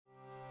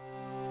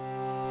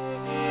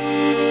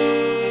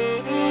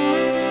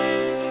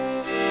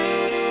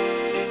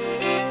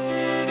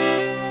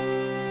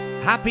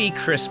Happy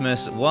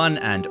Christmas, one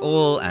and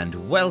all,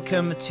 and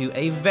welcome to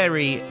a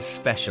very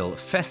special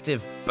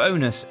festive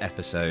bonus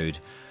episode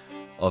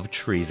of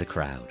Trees A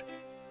Crowd.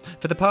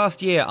 For the past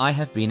year, I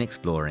have been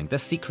exploring the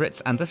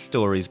secrets and the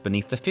stories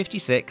beneath the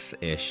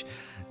 56-ish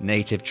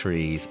native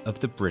trees of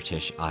the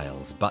British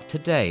Isles. But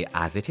today,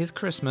 as it is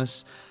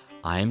Christmas,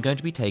 I am going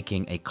to be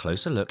taking a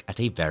closer look at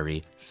a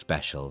very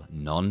special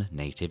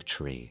non-native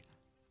tree.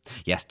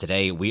 Yes,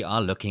 today we are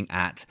looking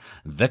at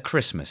the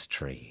Christmas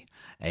tree,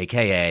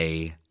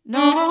 aka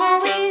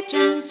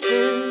Norwegian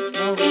spruce,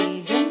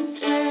 Norwegian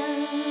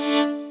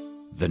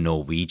spruce. the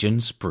Norwegian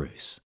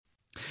spruce.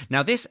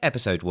 Now, this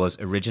episode was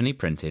originally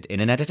printed in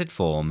an edited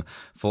form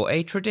for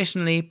a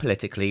traditionally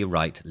politically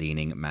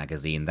right-leaning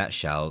magazine that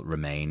shall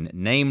remain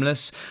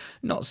nameless,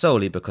 not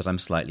solely because I'm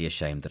slightly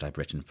ashamed that I've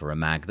written for a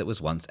mag that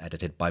was once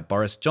edited by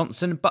Boris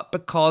Johnson, but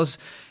because,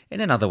 in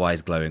an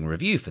otherwise glowing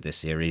review for this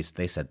series,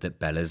 they said that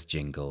Bella's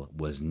jingle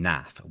was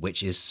naff,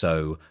 which is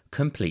so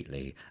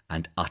completely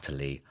and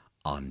utterly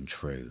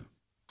untrue.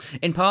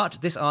 In part,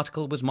 this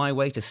article was my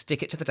way to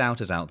stick it to the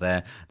doubters out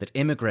there that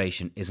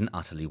immigration is an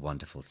utterly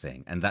wonderful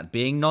thing, and that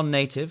being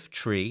non-native,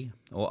 tree,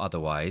 or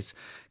otherwise,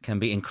 can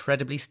be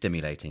incredibly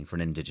stimulating for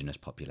an indigenous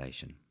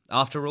population.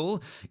 After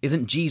all,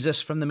 isn't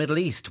Jesus from the Middle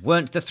East?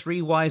 Weren't the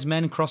three wise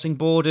men crossing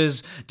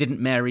borders? Didn't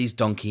Mary's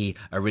donkey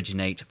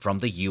originate from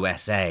the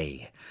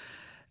USA?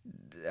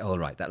 All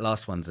right, that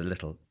last one's a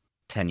little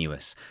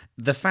tenuous.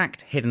 The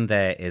fact hidden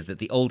there is that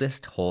the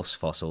oldest horse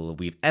fossil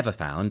we've ever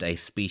found, a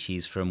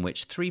species from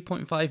which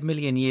 3.5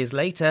 million years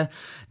later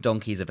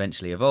donkeys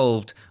eventually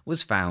evolved,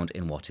 was found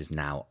in what is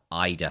now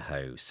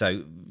Idaho.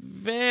 So,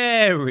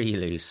 very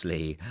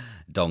loosely,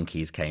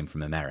 donkeys came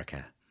from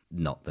America.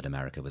 Not that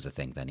America was a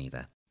thing then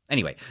either.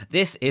 Anyway,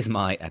 this is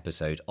my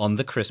episode on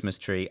the Christmas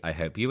tree. I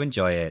hope you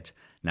enjoy it.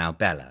 Now,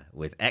 Bella,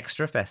 with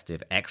extra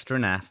festive, extra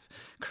naff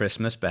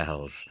Christmas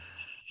bells,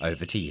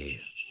 over to you.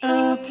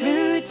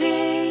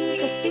 Uprooting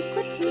the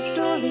secrets and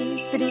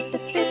stories beneath the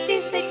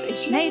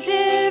 56-ish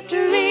native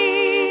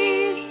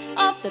trees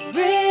of the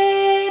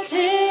British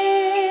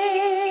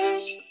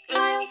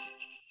Isles.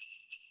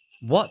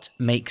 What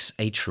makes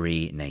a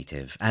tree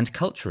native, and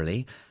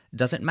culturally,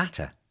 does it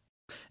matter?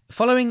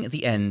 Following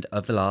the end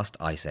of the last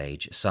ice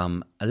age,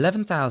 some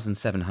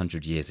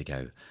 11,700 years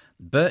ago,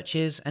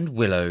 birches and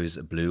willows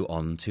blew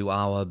onto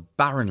our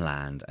barren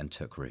land and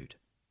took root.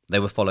 They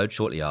were followed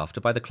shortly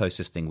after by the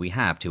closest thing we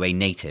have to a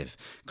native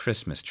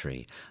Christmas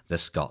tree, the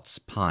Scots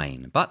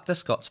pine. But the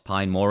Scots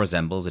pine more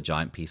resembles a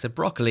giant piece of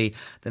broccoli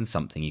than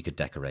something you could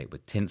decorate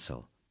with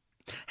tinsel.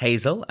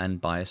 Hazel, and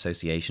by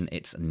association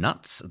its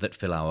nuts that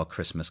fill our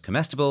Christmas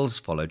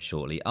comestibles, followed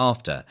shortly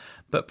after,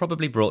 but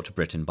probably brought to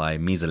Britain by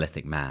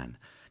Mesolithic man.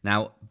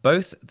 Now,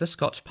 both the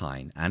Scots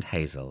pine and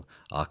hazel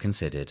are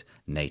considered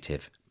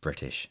native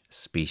British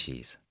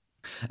species.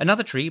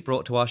 Another tree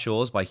brought to our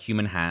shores by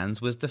human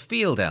hands was the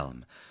field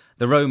elm.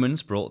 The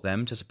Romans brought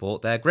them to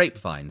support their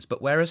grapevines,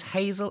 but whereas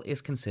hazel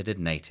is considered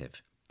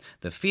native,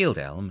 the field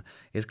elm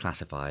is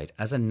classified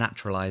as a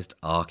naturalized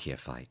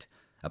archaeophyte,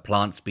 a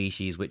plant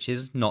species which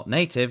is not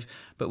native,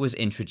 but was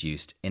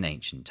introduced in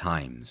ancient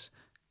times.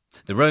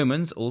 The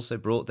Romans also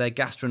brought their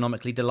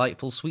gastronomically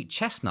delightful sweet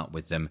chestnut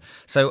with them,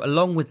 so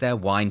along with their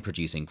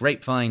wine-producing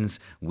grapevines,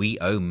 we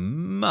owe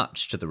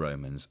much to the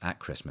Romans at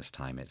Christmas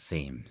time, it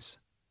seems.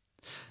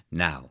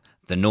 Now,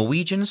 the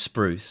Norwegian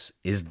spruce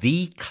is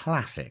the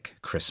classic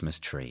Christmas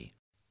tree.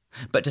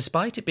 But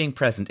despite it being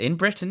present in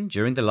Britain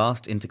during the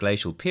last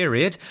interglacial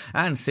period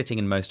and sitting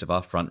in most of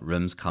our front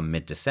rooms come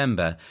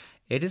mid-December,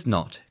 it is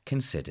not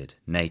considered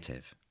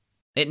native.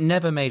 It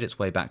never made its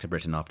way back to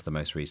Britain after the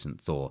most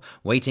recent thaw,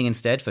 waiting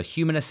instead for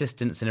human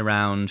assistance in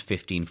around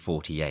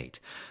 1548.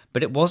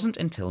 But it wasn't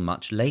until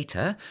much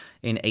later,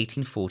 in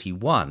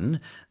 1841,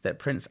 that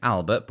Prince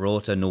Albert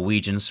brought a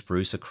Norwegian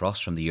spruce across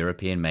from the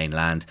European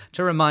mainland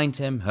to remind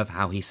him of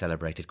how he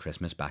celebrated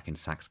Christmas back in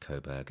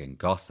Saxe-Coburg and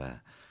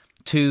Gotha.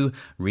 Two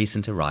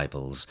recent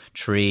arrivals,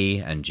 tree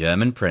and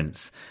German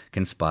prince,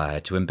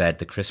 conspired to embed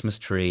the Christmas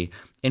tree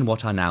in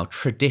what are now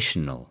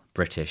traditional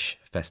British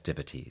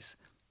festivities.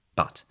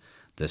 But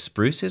the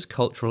spruce's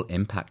cultural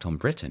impact on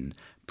Britain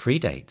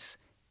predates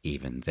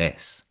even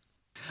this.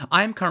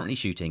 I am currently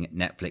shooting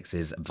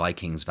Netflix's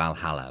Vikings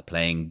Valhalla,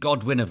 playing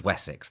Godwin of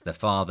Wessex, the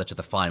father to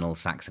the final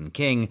Saxon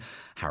king,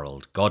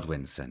 Harold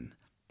Godwinson.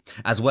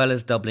 As well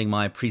as doubling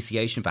my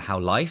appreciation for how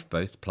life,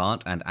 both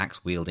plant and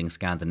axe-wielding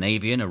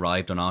Scandinavian,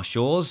 arrived on our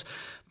shores,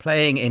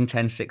 playing in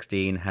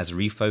 1016 has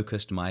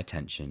refocused my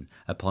attention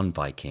upon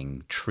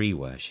Viking tree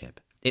worship.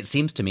 It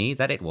seems to me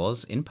that it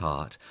was, in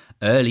part,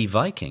 early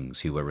Vikings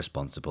who were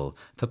responsible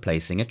for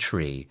placing a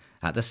tree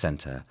at the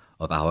centre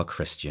of our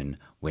Christian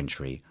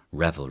wintry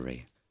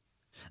revelry.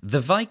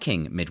 The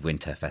Viking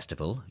midwinter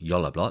festival,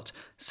 Jollablot,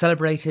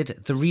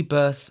 celebrated the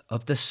rebirth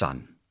of the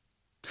sun.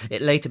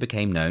 It later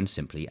became known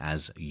simply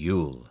as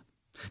Yule.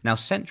 Now,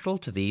 central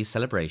to these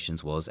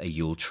celebrations was a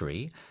Yule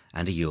tree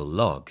and a Yule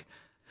log.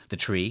 The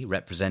tree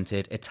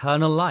represented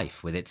eternal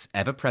life with its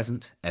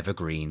ever-present,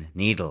 evergreen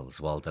needles,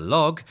 while the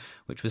log,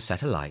 which was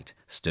set alight,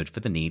 stood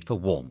for the need for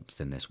warmth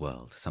in this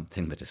world,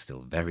 something that is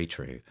still very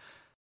true.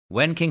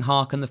 When King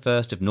Haakon I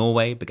of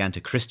Norway began to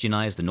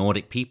Christianize the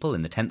Nordic people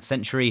in the 10th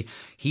century,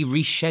 he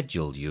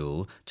rescheduled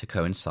Yule to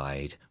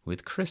coincide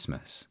with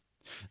Christmas.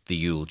 The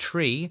Yule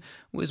tree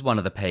was one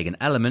of the pagan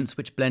elements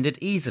which blended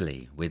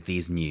easily with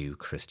these new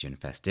Christian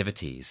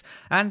festivities,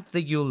 and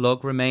the Yule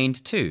log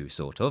remained too,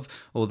 sort of,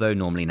 although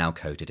normally now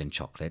coated in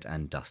chocolate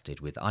and dusted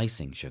with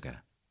icing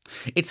sugar.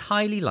 It's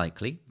highly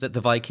likely that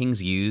the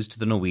Vikings used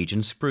the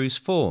Norwegian spruce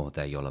for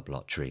their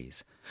Jollablot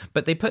trees,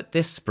 but they put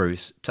this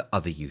spruce to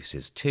other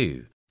uses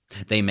too.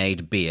 They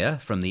made beer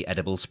from the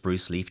edible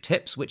spruce leaf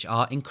tips, which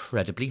are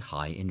incredibly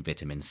high in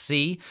vitamin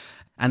C,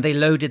 and they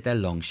loaded their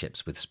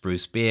longships with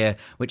spruce beer,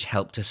 which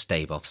helped to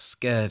stave off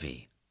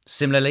scurvy.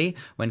 Similarly,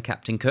 when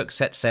Captain Cook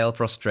set sail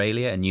for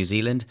Australia and New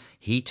Zealand,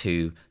 he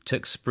too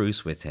took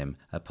spruce with him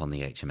upon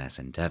the HMS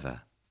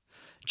Endeavour.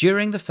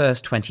 During the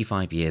first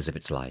 25 years of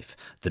its life,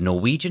 the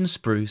Norwegian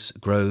spruce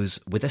grows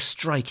with a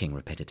striking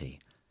rapidity.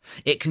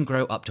 It can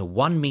grow up to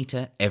 1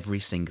 metre every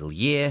single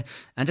year,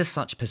 and as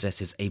such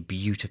possesses a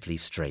beautifully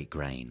straight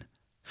grain.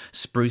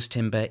 Spruce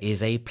timber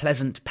is a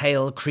pleasant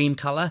pale cream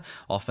colour,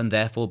 often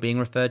therefore being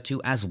referred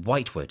to as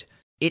whitewood.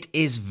 It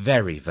is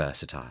very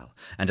versatile,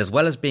 and as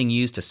well as being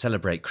used to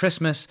celebrate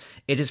Christmas,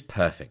 it is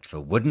perfect for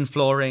wooden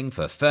flooring,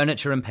 for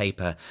furniture and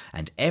paper,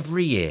 and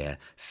every year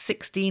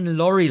 16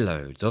 lorry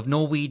loads of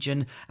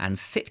Norwegian and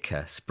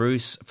Sitka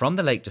spruce from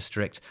the Lake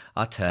District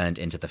are turned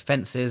into the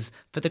fences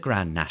for the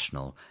Grand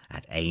National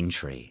at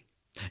Aintree.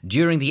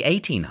 During the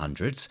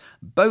 1800s,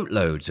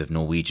 boatloads of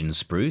Norwegian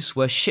spruce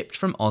were shipped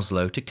from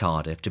Oslo to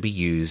Cardiff to be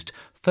used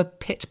for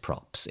pit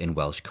props in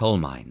Welsh coal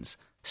mines.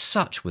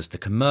 Such was the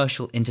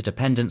commercial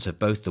interdependence of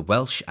both the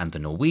Welsh and the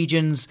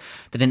Norwegians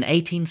that in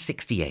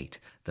 1868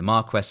 the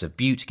Marquess of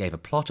Bute gave a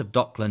plot of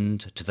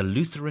dockland to the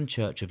Lutheran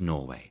Church of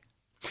Norway.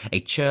 A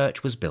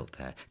church was built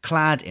there,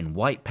 clad in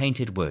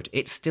white-painted wood.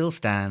 It still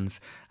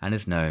stands and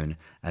is known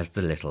as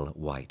the Little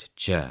White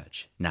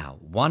Church. Now,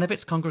 one of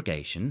its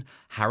congregation,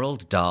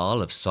 Harald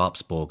Dahl of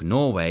Sarpsborg,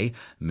 Norway,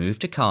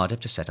 moved to Cardiff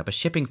to set up a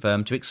shipping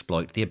firm to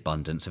exploit the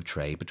abundance of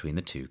trade between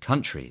the two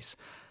countries.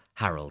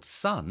 Harald's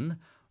son,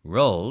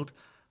 Roald,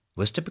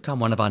 was to become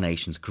one of our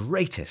nation's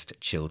greatest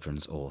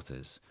children's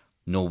authors.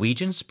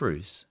 Norwegian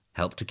spruce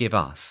helped to give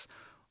us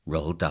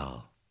Roald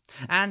Dahl.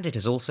 And it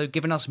has also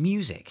given us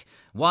music.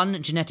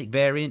 One genetic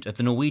variant of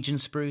the Norwegian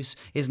spruce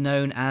is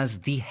known as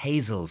the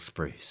hazel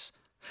spruce.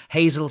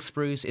 Hazel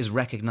spruce is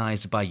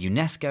recognised by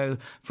UNESCO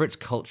for its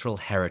cultural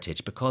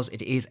heritage because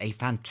it is a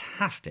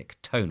fantastic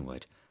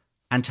tonewood.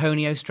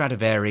 Antonio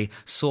Stradivari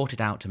sought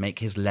it out to make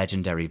his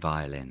legendary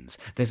violins.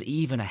 There's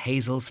even a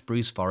hazel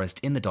spruce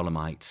forest in the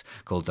Dolomites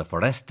called the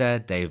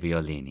Foresta dei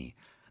Violini,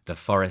 the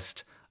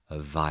Forest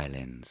of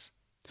Violins.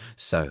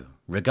 So,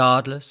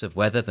 regardless of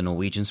whether the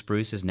Norwegian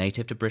spruce is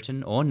native to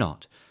Britain or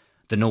not,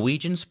 the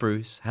Norwegian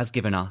spruce has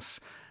given us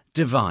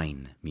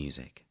divine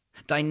music,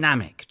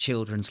 dynamic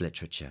children's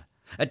literature,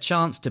 a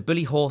chance to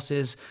bully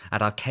horses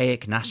at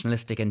archaic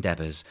nationalistic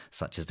endeavours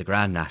such as the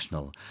Grand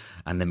National,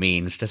 and the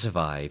means to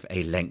survive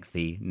a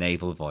lengthy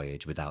naval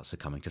voyage without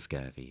succumbing to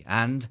scurvy.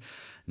 And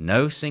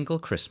no single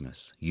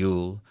Christmas,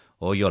 Yule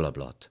or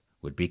Jollablot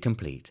would be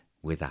complete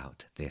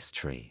without this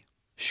tree.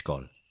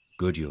 Skål.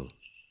 Good Yule.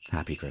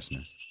 Happy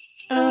Christmas.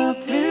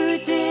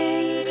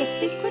 Uprooting the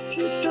secrets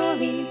and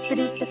stories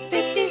beneath the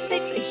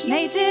 56-inch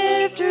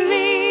native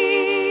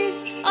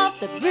trees of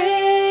the British